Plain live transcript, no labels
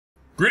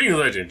Greetings,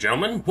 ladies and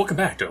gentlemen. Welcome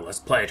back to Let's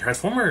Play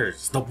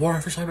Transformers: The War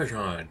for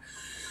Cybertron.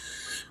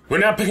 We're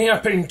now picking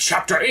up in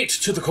Chapter 8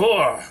 to the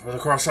core, where the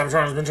core of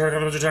Cybertron has been turned. I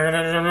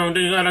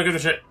don't give a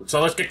shit.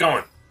 So let's get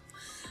going.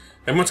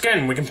 And once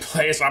again, we can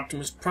play as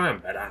Optimus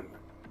Prime, but I'm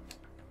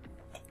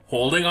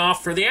holding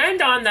off for the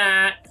end on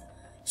that.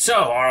 So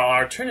our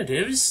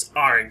alternatives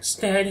are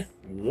instead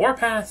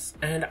Warpath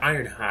and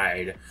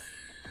Ironhide.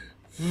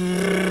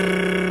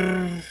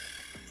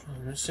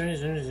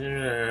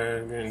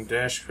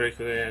 Dash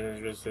quickly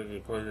and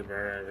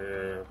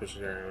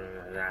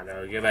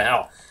give a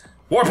hell.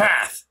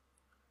 Warpath!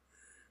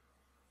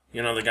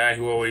 You know, the guy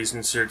who always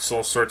inserts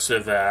all sorts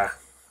of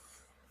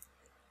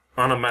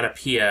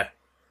onomatopoeia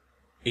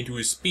into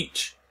his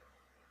speech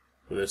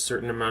with a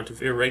certain amount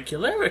of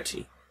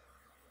irregularity.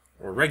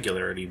 Or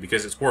regularity,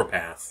 because it's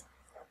Warpath.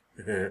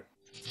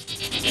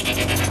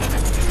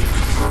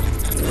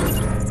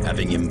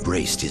 Having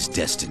embraced his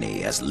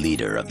destiny as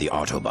leader of the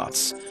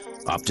Autobots,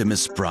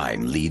 Optimus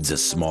Prime leads a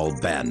small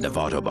band of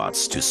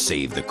Autobots to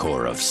save the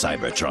core of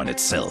Cybertron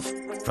itself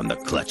from the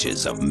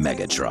clutches of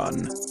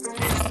Megatron.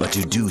 But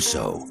to do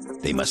so,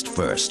 they must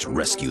first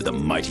rescue the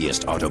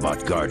mightiest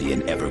Autobot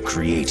guardian ever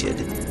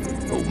created,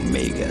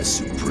 Omega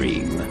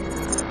Supreme.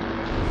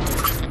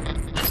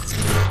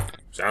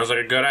 Sounds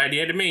like a good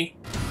idea to me.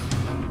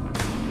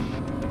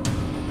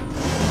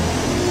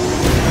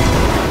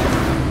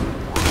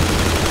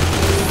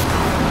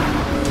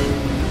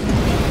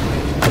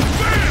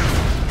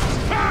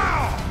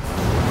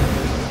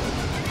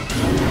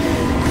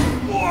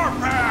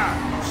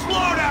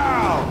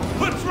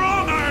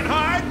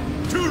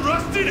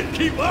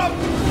 Keep up!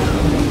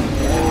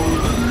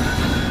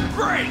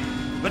 Great!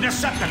 The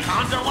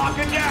Decepticons are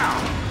locking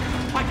down!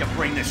 I can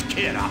bring this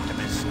kid,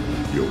 Optimus.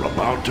 You're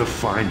about to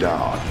find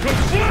out.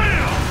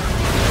 Kablam!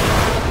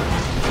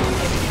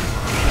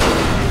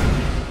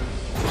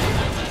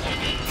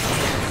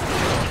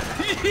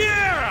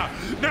 Yeah!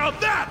 Now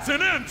that's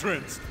an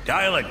entrance!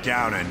 Dial it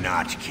down a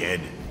notch,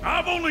 kid.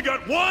 I've only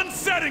got one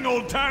setting,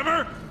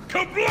 old-timer!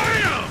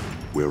 Kablam!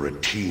 We're a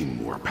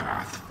team,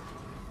 Warpath.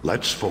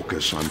 Let's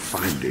focus on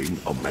finding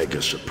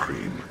Omega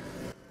Supreme.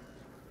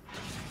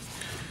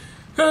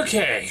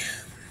 Okay.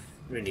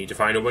 We need to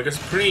find Omega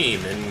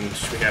Supreme, and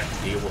we have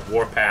to deal with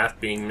Warpath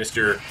being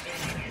Mr.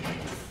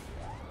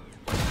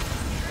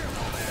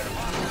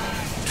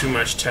 Too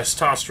much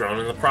testosterone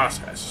in the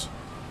process.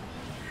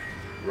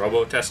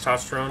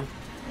 Robo-testosterone?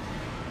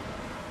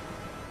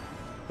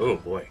 Oh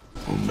boy.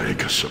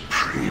 Omega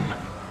Supreme.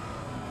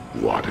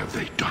 What have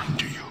they done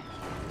to you?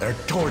 They're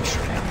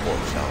torturing the poor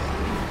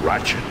fella.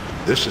 Ratchet,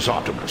 this is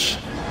Optimus.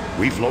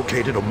 We've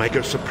located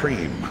Omega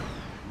Supreme.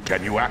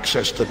 Can you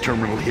access the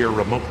terminal here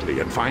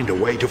remotely and find a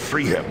way to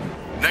free him?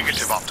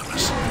 Negative,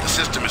 Optimus. The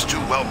system is too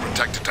well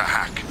protected to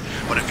hack.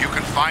 But if you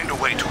can find a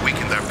way to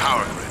weaken their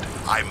power grid,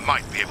 I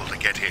might be able to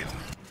get in.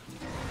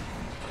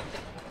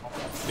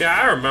 Yeah,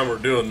 I remember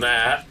doing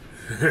that.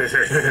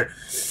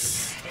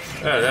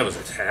 That was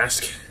a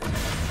task.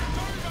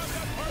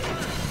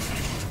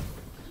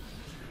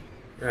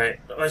 Right,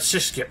 let's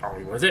just get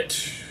on with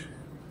it.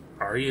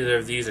 Are either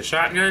of these a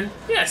shotgun?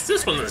 Yes,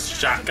 this one is a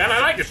shotgun. I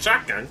like a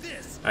shotgun.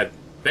 I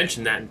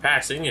mentioned that in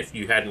passing if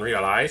you hadn't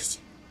realized.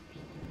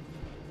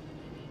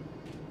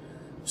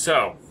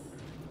 So,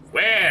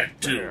 where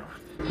to?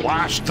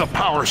 Blast the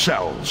power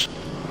cells.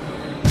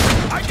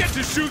 I get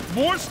to shoot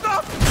more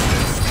stuff?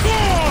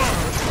 Score!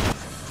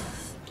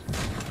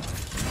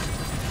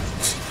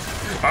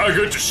 I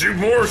get to shoot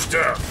more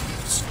stuff.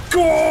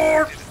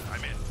 Score!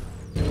 I'm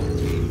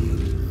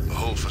in. The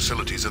whole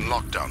facility's in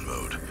lockdown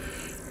mode.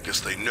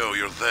 Guess they know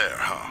you're there,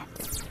 huh?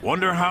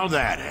 Wonder how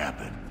that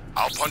happened.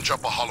 I'll punch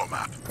up a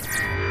holomap.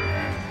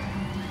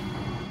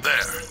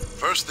 There.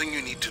 First thing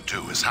you need to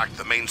do is hack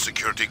the main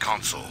security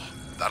console.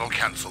 That'll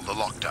cancel the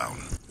lockdown.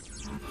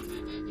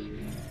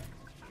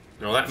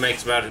 Well, that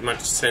makes about as much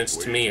sense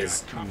to me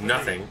as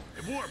nothing.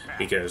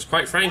 Because,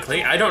 quite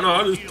frankly, I don't know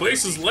how this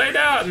place is laid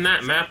out, and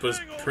that map was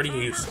pretty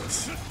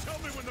useless.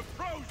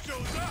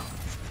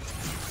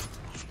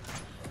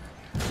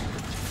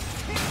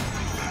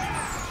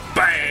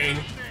 Bang!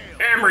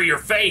 Hammer your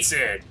face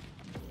in!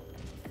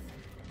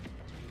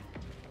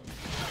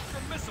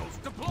 Missiles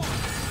deployed.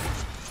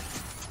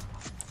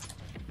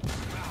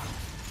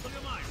 Look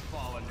at mine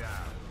falling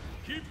down.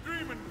 Keep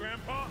dreaming,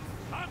 Grandpa.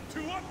 I'm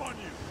 2 up on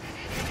you.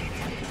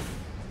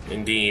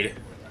 Indeed.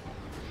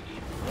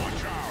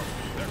 Watch out.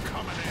 They're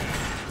coming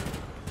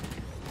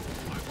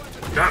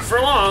in. Not for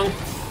long.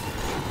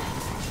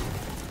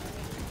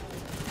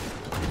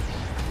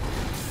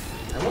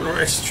 I want to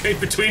run straight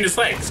between his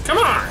legs. Come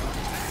on!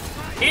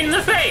 In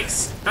the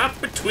face! Not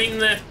between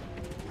the...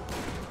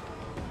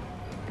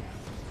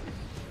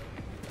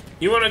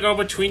 You want to go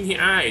between the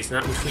eyes,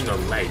 not between the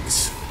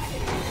legs.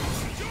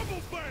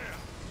 Double bam!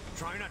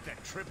 Try not to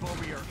trip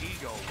over your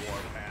ego,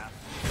 Warpath.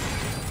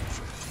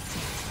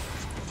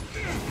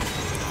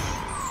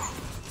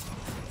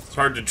 It's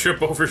hard to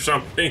trip over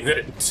something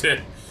that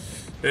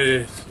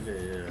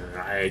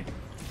I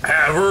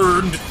have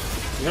earned.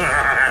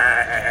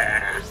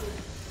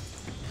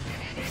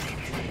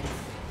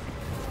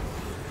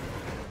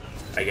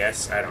 I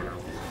guess. I don't know.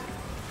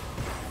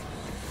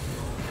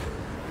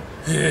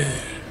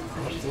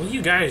 Will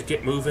you guys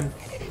get moving?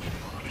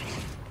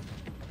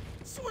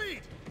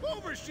 Sweet!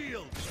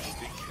 Overshield!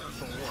 Be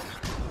careful,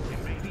 it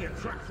may be a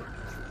trap.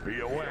 Be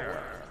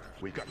aware.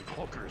 We've got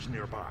cloakers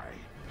nearby.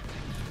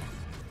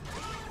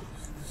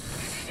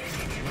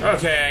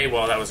 Okay,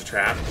 well, that was a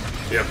trap.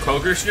 You have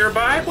cloakers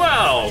nearby?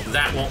 Well,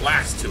 that won't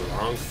last too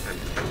long.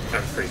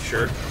 I'm pretty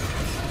sure.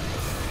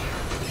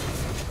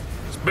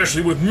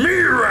 Especially with me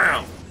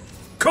around!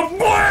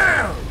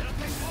 Kablam!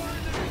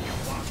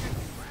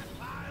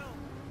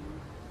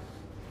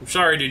 I'm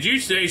sorry, did you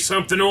say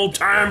something,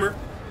 old-timer?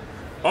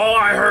 All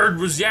I heard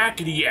was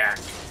yakety-yak.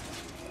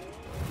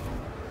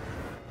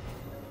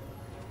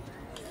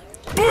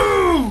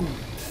 Boom!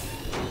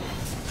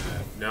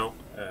 No.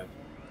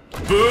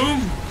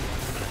 Boom!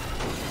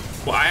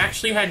 Well, I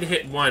actually had to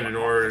hit one in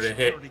order to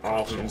hit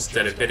all of them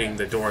instead of hitting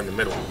the door in the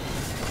middle.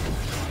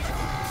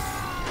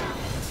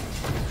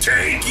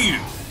 Thank you!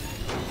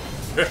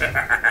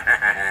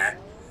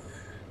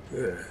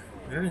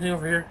 Anything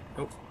over here?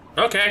 Nope.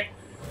 Okay.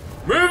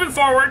 Moving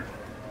forward!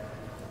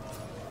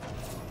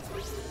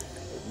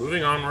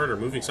 Moving onward or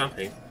moving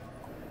something.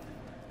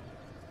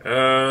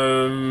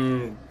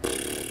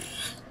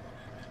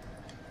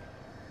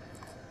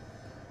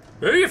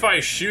 Maybe if I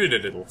shoot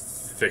it, it'll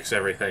fix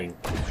everything.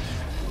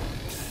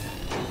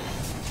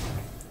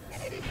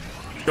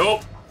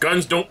 Nope,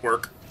 guns don't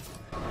work.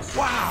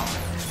 Wow!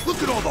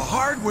 Look at all the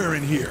hardware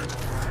in here!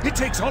 It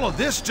takes all of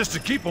this just to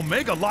keep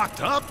Omega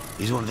locked up?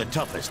 He's one of the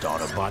toughest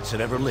Autobots that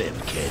ever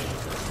lived, kid.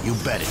 You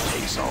bet it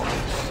takes all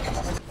this.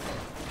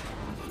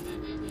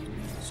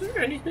 Is there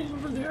anything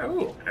over there?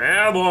 Oh,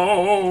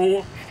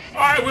 ammo!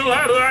 I will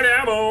have that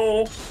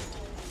ammo!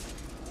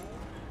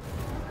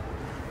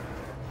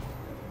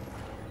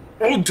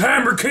 Old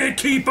timer can't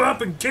keep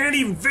up and can't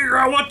even figure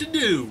out what to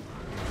do.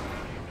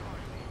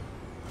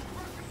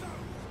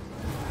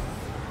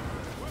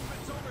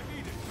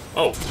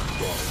 Oh,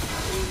 well,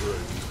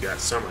 he's got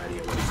some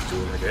idea what he's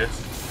doing, I guess.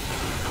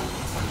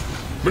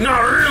 But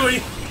not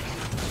really!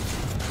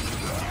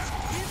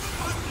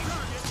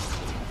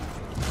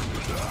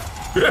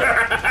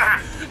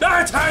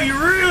 That's how you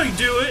really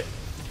do it!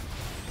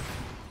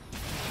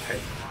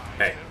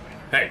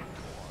 Hey,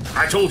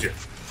 I told you.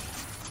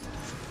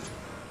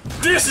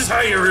 This is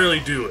how you really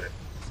do it.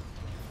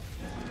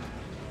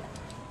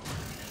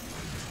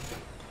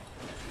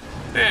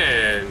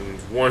 And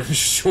one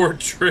short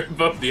trip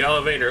up the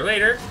elevator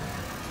later,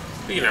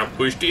 we can now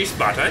push this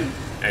button,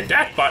 and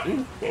that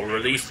button will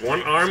release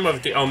one arm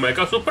of the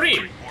Omega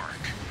Supreme.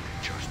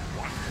 Just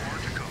one more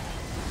to go.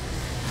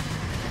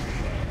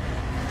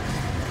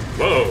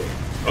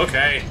 Whoa,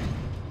 okay.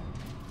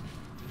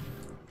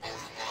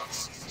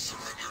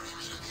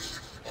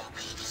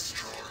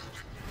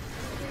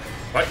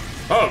 What?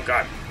 Oh,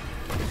 God.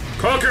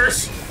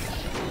 Cloakers!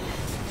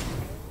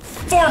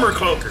 Former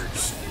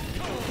cloakers!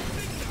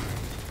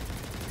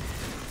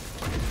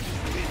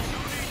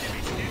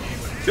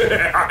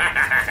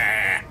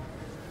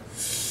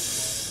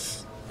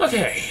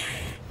 Okay.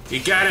 You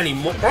got any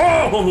more?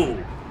 Oh!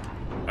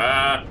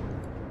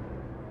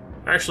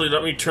 Actually,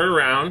 let me turn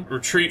around,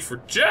 retreat for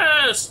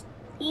just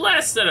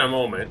less than a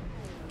moment.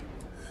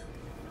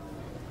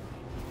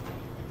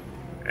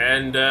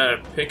 And,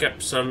 pick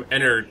up some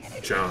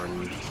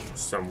energon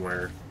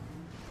somewhere.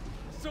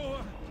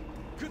 So,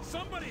 could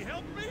somebody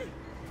help me?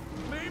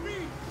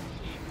 Maybe?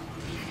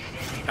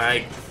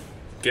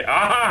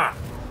 Aha!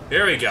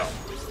 Here we go.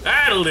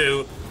 That'll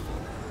do.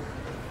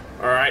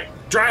 Alright.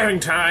 Driving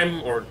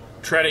time, or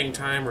treading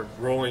time, or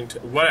rolling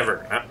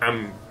whatever.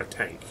 I'm a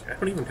tank. I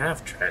don't even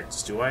have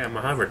treads, do I? I'm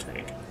a hover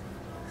tank.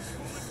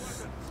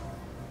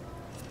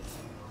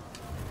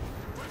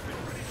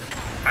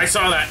 I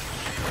saw that.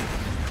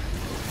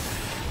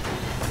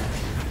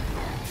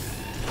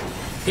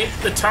 Hit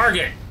the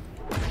target.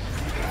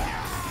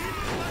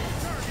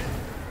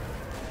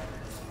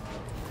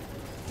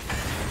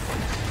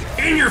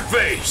 In your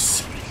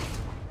face.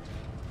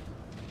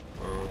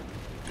 Oh,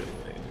 good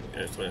thing.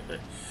 That's my thing.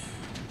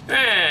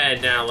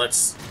 And now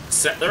let's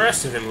set the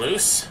rest of him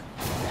loose.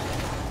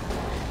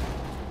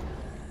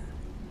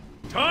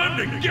 Time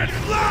to get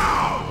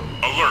loud!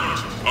 Alert!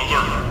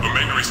 Alert!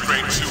 Omega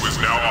Restraint 2 is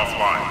now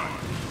offline.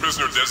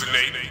 Prisoner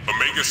designate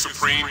Omega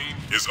Supreme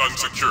is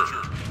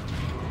unsecured.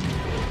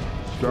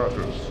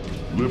 Status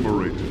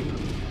liberated.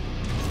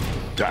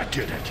 That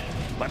did it.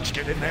 Let's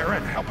get in there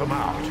and help him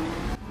out.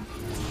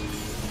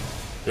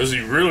 Does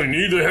he really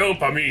need the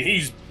help? I mean,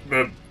 he's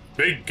a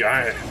big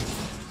guy.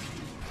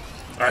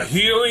 A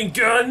healing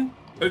gun?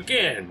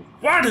 Again,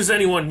 why does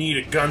anyone need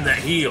a gun that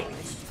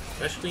heals?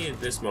 Especially in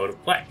this mode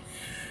of play.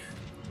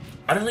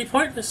 Utterly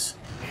pointless.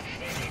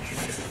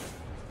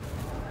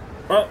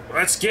 Well,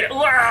 let's get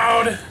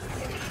loud,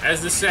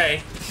 as they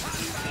say.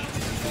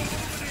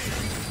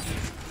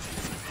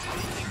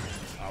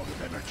 Out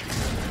of energy.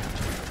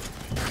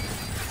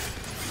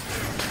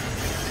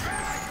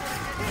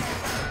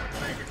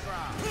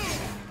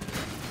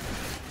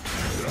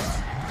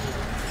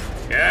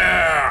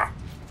 Yeah!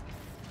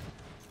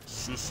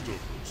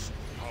 Systems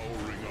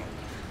Powering up.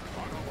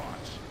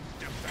 Autobots,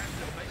 defend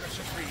Omega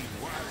Supreme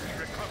while he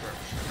recovers.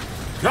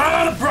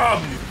 Not a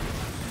problem!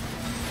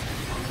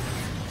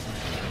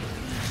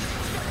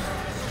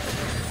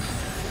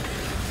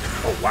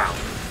 Oh wow.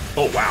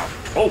 Oh wow.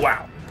 Oh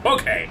wow.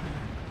 Okay.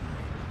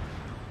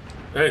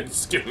 I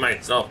just give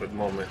myself a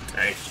moment to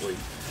actually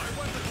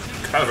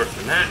cover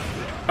from that.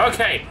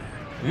 Okay.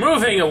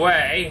 Moving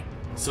away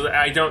so that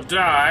I don't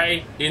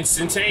die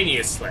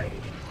instantaneously.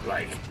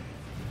 Like.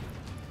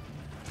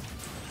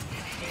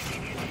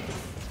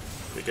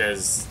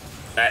 Because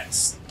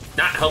that's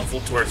not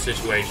helpful to our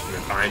situation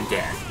if I'm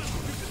dead.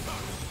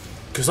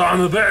 Because I'm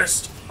the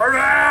best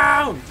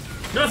around!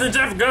 Nothing's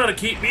ever gonna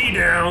keep me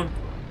down.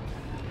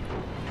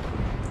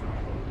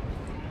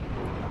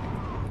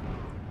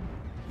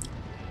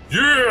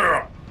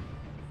 Yeah!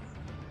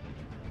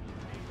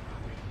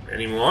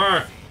 Any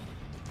more?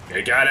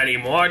 You got any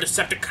more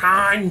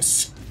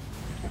Decepticons?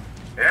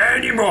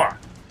 Any more?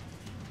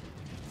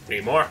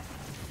 Any more?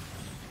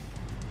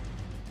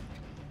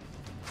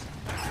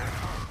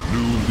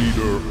 New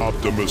leader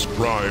Optimus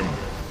Prime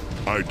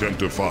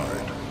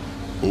identified.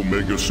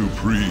 Omega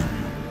Supreme.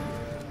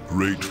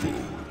 Grateful.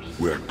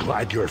 We're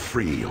glad you're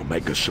free,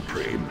 Omega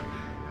Supreme.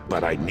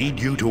 But I need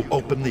you to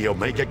open the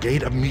Omega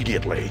Gate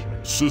immediately.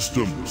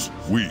 Systems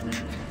weak.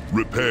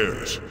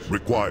 Repairs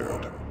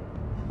required.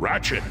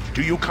 Ratchet,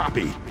 do you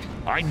copy?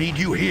 I need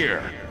you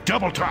here.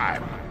 Double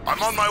time.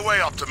 I'm on my way,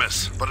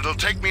 Optimus, but it'll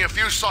take me a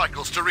few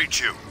cycles to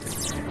reach you.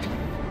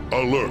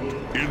 Alert.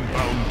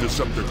 Inbound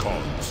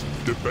Decepticons.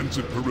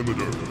 Defensive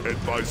perimeter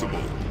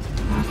advisable.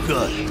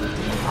 Good.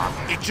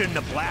 I'm itching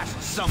to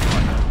blast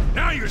someone.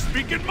 Now you're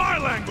speaking my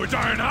language,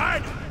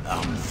 Ironhide!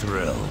 I'm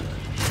thrilled.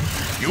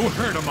 You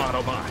heard him,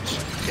 Autobots.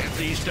 Get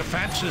these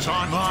defenses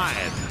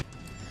online.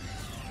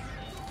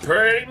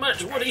 Pretty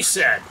much what he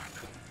said.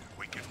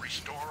 We can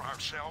restore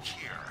ourselves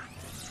here.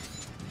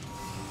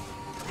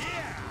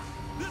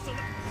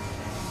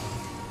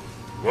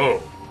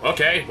 Whoa.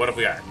 Okay, what have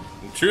we got?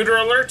 Intruder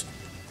alert?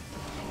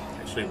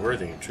 Actually, we're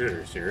the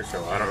intruders here,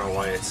 so I don't know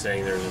why it's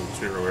saying there's an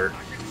intruder alert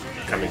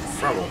coming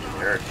from over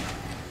there.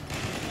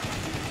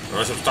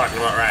 Unless it's talking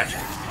about Ratchet.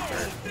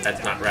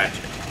 That's not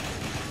Ratchet.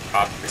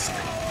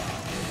 Obviously.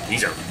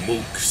 These are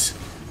mooks.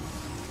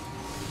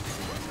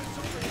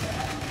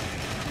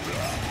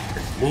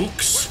 And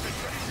mooks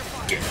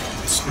get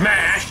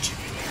smashed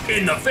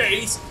in the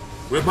face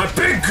with my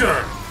big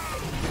gun!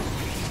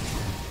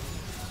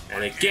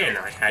 And again,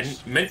 I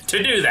hadn't meant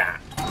to do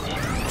that.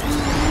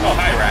 Oh,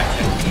 hi,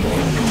 Ratchet.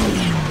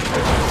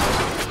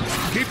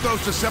 Keep those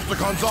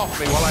Decepticons off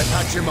me while I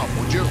patch him up,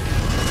 would you?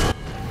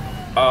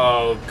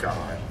 Oh,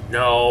 God.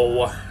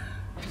 No.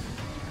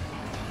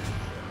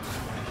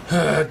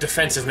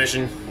 Defensive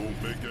mission.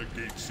 Omega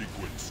Gate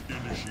sequence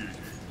initiated.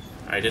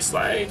 I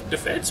dislike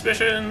defense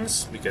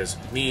missions because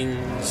it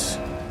means...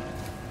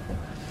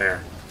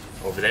 There.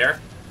 Over there.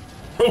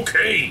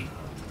 Okay!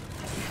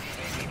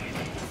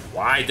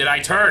 Why did I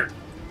turn?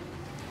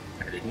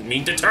 I didn't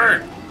mean to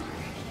turn.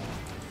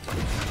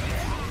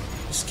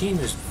 This game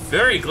is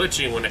very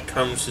glitchy when it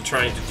comes to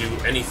trying to do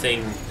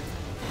anything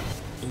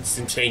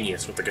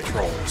instantaneous with the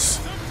controls.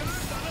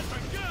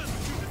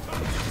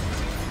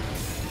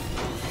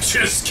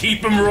 Just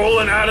keep them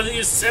rolling out of the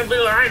assembly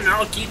line and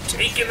I'll keep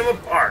taking them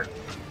apart.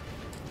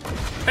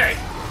 Hey!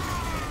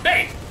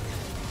 Hey!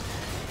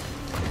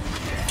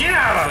 Get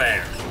out of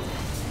there!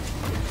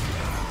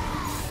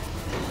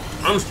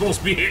 I'm supposed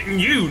to be hitting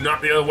you,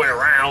 not the other way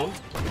around.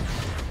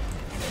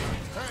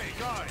 Hey,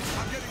 guys,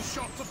 I'm getting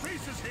shot to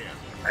pieces here.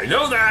 I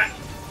know that.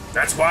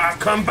 That's why I've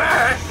come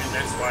back, and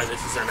that's why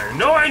this is an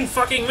annoying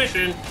fucking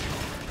mission.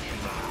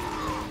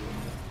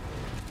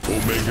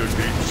 Omega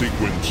Gate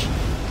sequence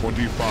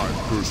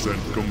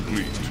 25%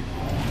 complete.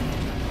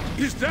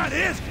 Is that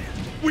it?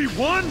 We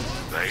won?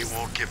 They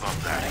won't give up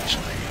that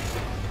easily.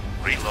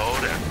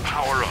 Reload and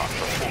power up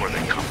before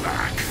they come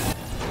back.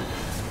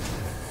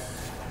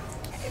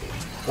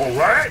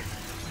 Alright.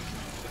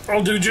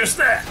 I'll do just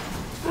that.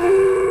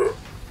 Oh,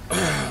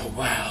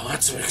 wow,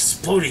 lots of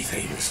explodey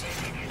things.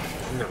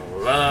 I'm gonna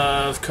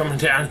love coming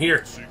down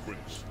here.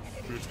 Sequence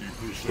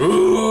 50%.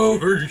 Ooh,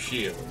 bird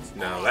shields.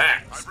 Now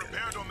that's I've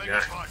repaired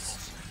Omega's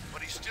rifles,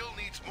 but he still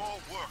needs more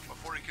work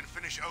before he can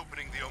finish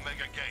opening the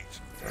Omega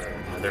Gate.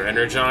 Another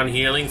energon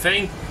healing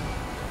thing.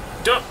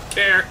 Don't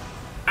care.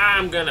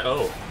 I'm gonna...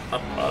 Oh,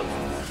 up.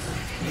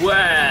 Well,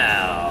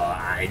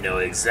 I know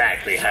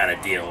exactly how to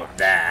deal with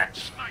that.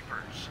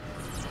 Snipers.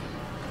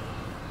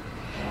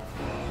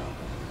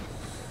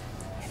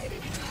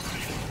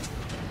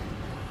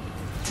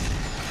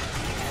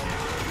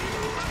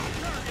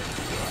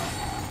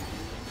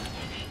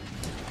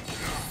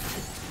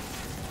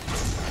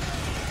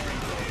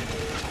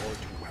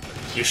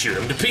 You shoot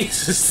them to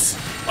pieces,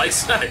 like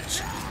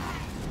such.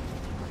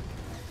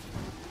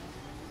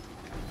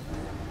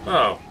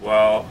 Oh,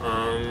 well,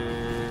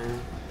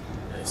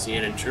 I see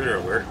an intruder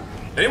alert.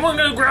 Anyone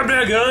gonna grab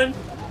that gun?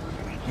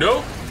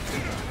 Nope.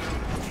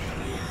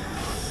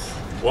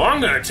 Well,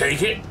 I'm gonna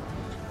take it.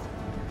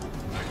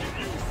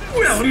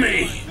 With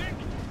me!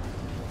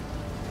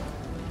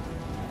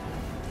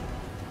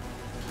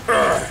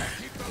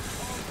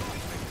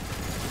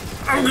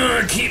 I'm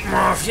gonna keep him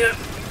off you.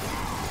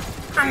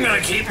 I'm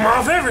gonna keep him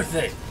off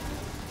everything.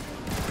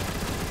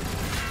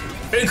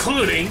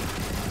 Including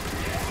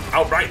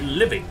outright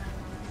living.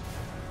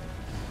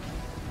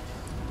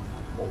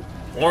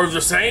 More of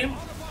the same?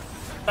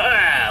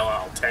 Well,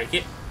 I'll take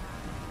it.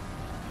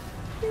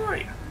 Where are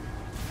you?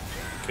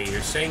 Okay,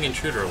 you're saying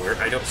intruder alert.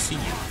 I don't see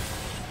you.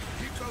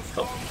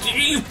 Oh,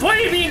 you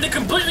pointed me in the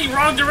completely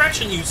wrong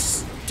direction, you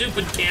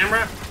stupid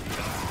camera.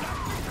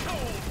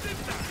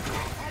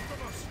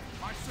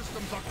 My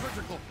systems are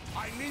critical.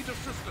 I need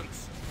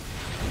assistance.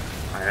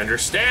 I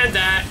understand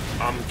that.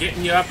 I'm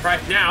getting you up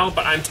right now,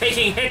 but I'm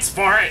taking hits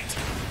for it.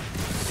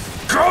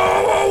 Go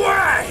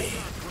away!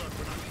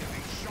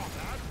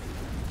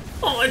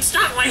 Well, it's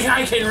not like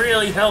I can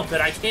really help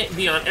it. I can't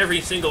be on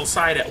every single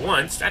side at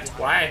once. That's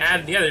why I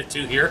had the other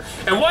two here.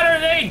 And what are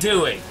they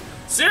doing?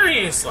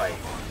 Seriously.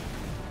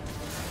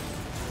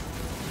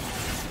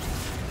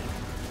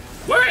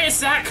 Where is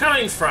that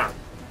coming from?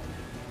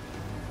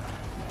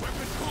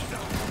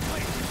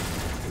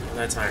 Well,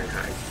 that's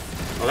Ironhide.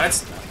 Well,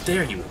 that's...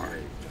 There you are.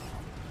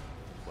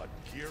 But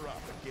gear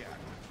up again.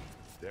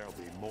 There'll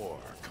be more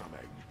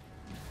coming.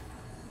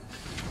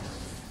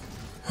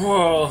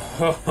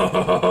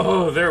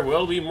 Oh, there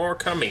will be more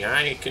coming,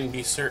 I can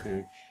be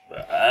certain.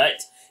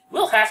 But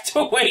we'll have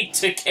to wait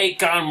to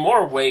take on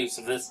more waves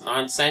of this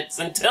nonsense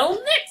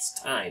until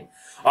next time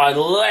on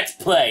Let's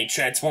Play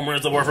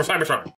Transformers: The War for Cybertron.